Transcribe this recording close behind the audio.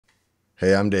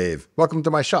Hey, I'm Dave. Welcome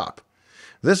to my shop.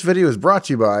 This video is brought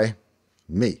to you by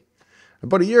me.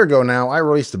 About a year ago now, I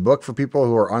released a book for people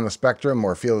who are on the spectrum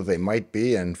or feel that they might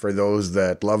be, and for those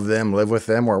that love them, live with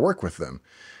them, or work with them.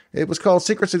 It was called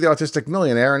Secrets of the Autistic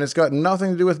Millionaire, and it's got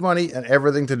nothing to do with money and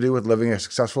everything to do with living a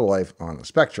successful life on the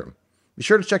spectrum. Be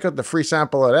sure to check out the free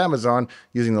sample at Amazon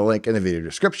using the link in the video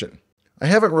description. I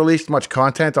haven't released much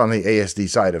content on the ASD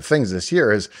side of things this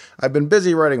year, as I've been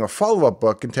busy writing a follow-up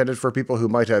book intended for people who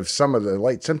might have some of the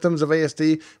light symptoms of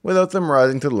ASD without them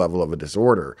rising to the level of a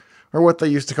disorder, or what they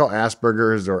used to call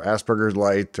Asperger's or Asperger's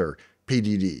Light or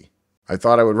PDD. I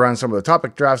thought I would run some of the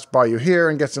topic drafts by you here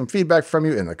and get some feedback from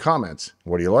you in the comments.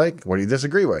 What do you like? What do you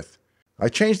disagree with? I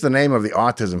changed the name of the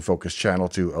Autism Focus channel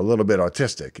to A Little Bit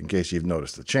Autistic, in case you've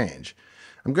noticed the change.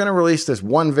 I'm going to release this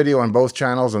one video on both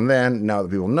channels, and then, now that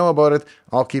people know about it,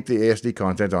 I'll keep the ASD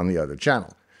content on the other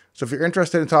channel. So if you're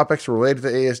interested in topics related to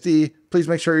ASD, please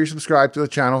make sure you subscribe to the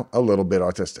channel A Little Bit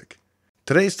Autistic.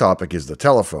 Today's topic is the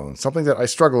telephone, something that I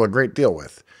struggle a great deal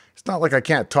with. It's not like I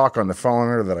can't talk on the phone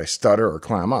or that I stutter or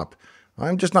clam up.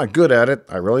 I'm just not good at it,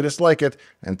 I really dislike it,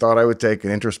 and thought I would take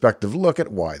an introspective look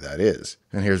at why that is.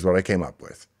 And here's what I came up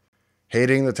with.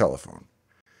 Hating the telephone.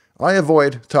 I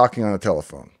avoid talking on the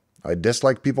telephone. I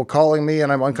dislike people calling me,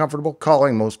 and I'm uncomfortable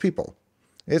calling most people.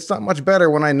 It's not much better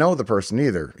when I know the person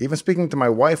either. Even speaking to my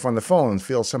wife on the phone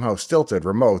feels somehow stilted,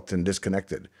 remote, and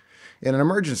disconnected. In an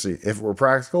emergency, if it were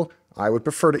practical, I would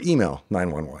prefer to email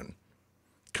 911.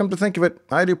 Come to think of it,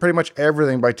 I do pretty much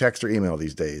everything by text or email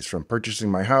these days, from purchasing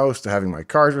my house to having my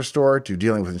cars restored to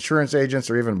dealing with insurance agents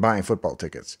or even buying football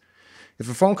tickets. If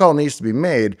a phone call needs to be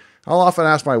made, I'll often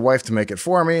ask my wife to make it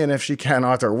for me, and if she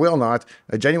cannot or will not,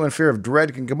 a genuine fear of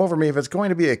dread can come over me if it's going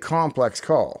to be a complex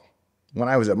call. When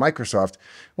I was at Microsoft,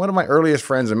 one of my earliest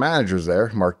friends and managers there,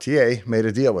 Mark TA, made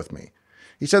a deal with me.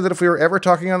 He said that if we were ever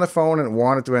talking on the phone and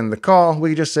wanted to end the call,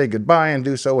 we could just say goodbye and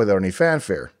do so without any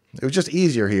fanfare. It was just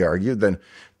easier, he argued, than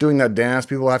doing that dance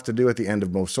people have to do at the end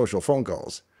of most social phone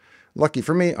calls. Lucky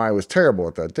for me, I was terrible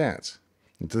at that dance.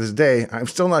 And to this day, I'm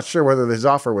still not sure whether this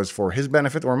offer was for his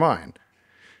benefit or mine.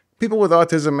 People with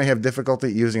autism may have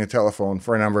difficulty using a telephone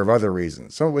for a number of other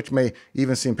reasons, some of which may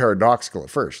even seem paradoxical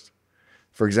at first.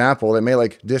 For example, they may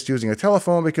like disusing a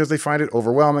telephone because they find it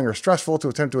overwhelming or stressful to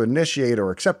attempt to initiate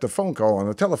or accept a phone call on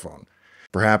the telephone.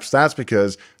 Perhaps that's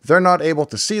because they're not able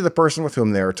to see the person with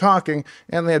whom they are talking,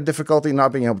 and they have difficulty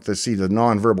not being able to see the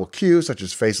nonverbal cues such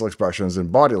as facial expressions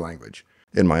and body language.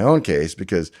 In my own case,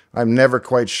 because I'm never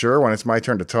quite sure when it's my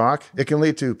turn to talk, it can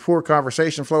lead to poor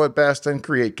conversation flow at best and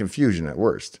create confusion at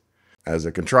worst. As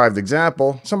a contrived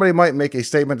example, somebody might make a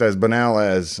statement as banal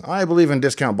as, "I believe in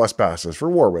discount bus passes for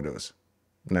war widows."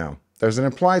 Now, there's an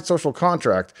implied social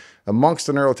contract amongst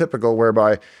the neurotypical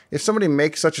whereby if somebody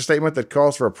makes such a statement that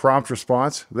calls for a prompt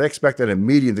response, they expect an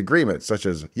immediate agreement, such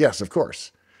as, "Yes, of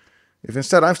course." If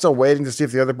instead I'm still waiting to see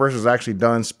if the other person is actually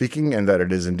done speaking and that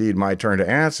it is indeed my turn to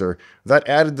answer, that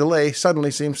added delay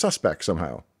suddenly seems suspect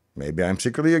somehow. Maybe I'm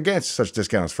secretly against such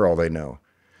discounts for all they know.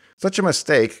 Such a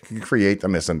mistake can create a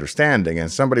misunderstanding,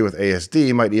 and somebody with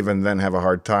ASD might even then have a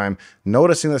hard time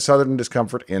noticing the sudden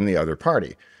discomfort in the other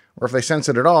party. Or if they sense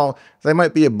it at all, they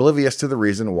might be oblivious to the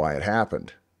reason why it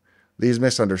happened. These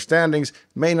misunderstandings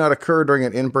may not occur during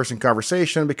an in-person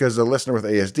conversation because the listener with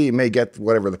ASD may get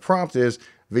whatever the prompt is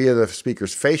via the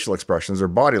speaker's facial expressions or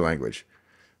body language.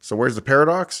 So where's the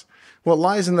paradox? Well, it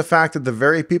lies in the fact that the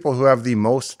very people who have the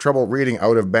most trouble reading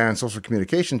out-of-band social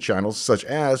communication channels, such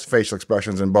as facial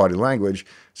expressions and body language,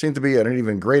 seem to be at an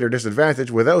even greater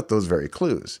disadvantage without those very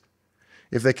clues.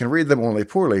 If they can read them only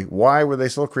poorly, why would they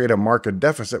still create a marked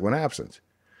deficit when absent?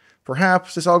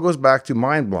 Perhaps this all goes back to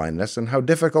mind blindness and how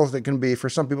difficult it can be for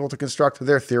some people to construct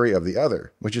their theory of the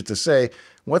other, which is to say,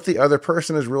 what the other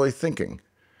person is really thinking.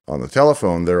 On the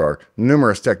telephone, there are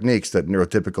numerous techniques that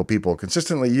neurotypical people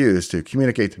consistently use to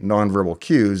communicate nonverbal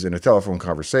cues in a telephone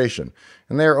conversation,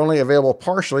 and they are only available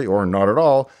partially or not at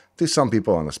all to some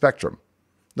people on the spectrum.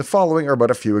 The following are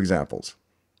but a few examples.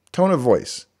 Tone of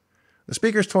voice. The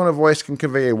speaker's tone of voice can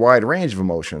convey a wide range of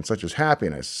emotions such as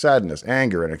happiness, sadness,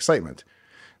 anger, and excitement.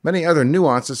 Many other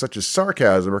nuances such as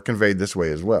sarcasm are conveyed this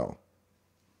way as well.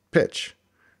 Pitch.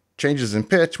 Changes in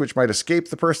pitch, which might escape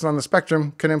the person on the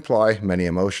spectrum, can imply many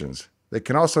emotions. They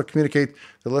can also communicate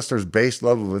the listener's base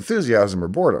level of enthusiasm or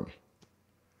boredom.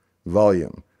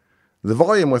 Volume. The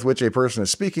volume with which a person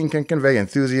is speaking can convey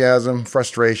enthusiasm,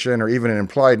 frustration, or even an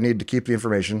implied need to keep the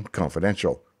information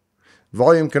confidential.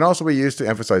 Volume can also be used to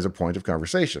emphasize a point of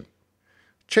conversation.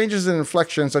 Changes in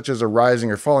inflection, such as a rising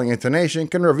or falling intonation,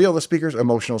 can reveal the speaker's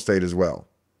emotional state as well.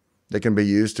 They can be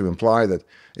used to imply that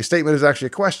a statement is actually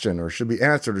a question or should be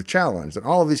answered or challenged, and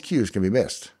all of these cues can be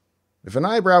missed. If an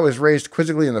eyebrow is raised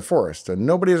quizzically in the forest and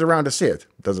nobody is around to see it,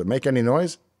 does it make any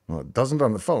noise? Well, it doesn't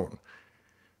on the phone.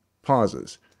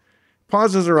 Pauses.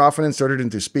 Pauses are often inserted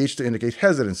into speech to indicate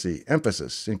hesitancy,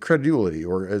 emphasis, incredulity,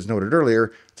 or, as noted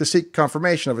earlier, to seek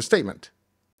confirmation of a statement.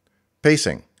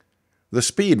 Pacing. The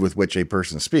speed with which a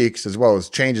person speaks, as well as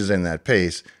changes in that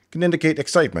pace, can indicate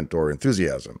excitement or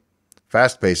enthusiasm.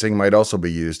 Fast pacing might also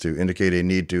be used to indicate a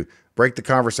need to break the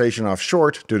conversation off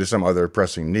short due to some other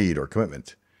pressing need or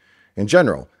commitment. In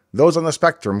general, those on the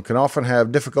spectrum can often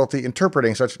have difficulty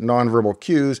interpreting such nonverbal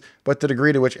cues, but the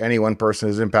degree to which any one person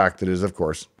is impacted is, of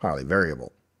course, highly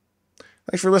variable.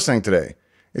 Thanks for listening today.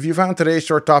 If you found today's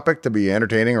short topic to be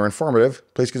entertaining or informative,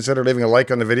 please consider leaving a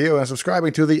like on the video and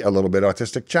subscribing to the A Little Bit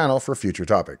Autistic channel for future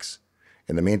topics.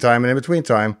 In the meantime and in between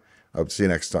time, I hope to see you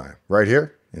next time, right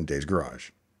here in Dave's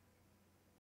Garage.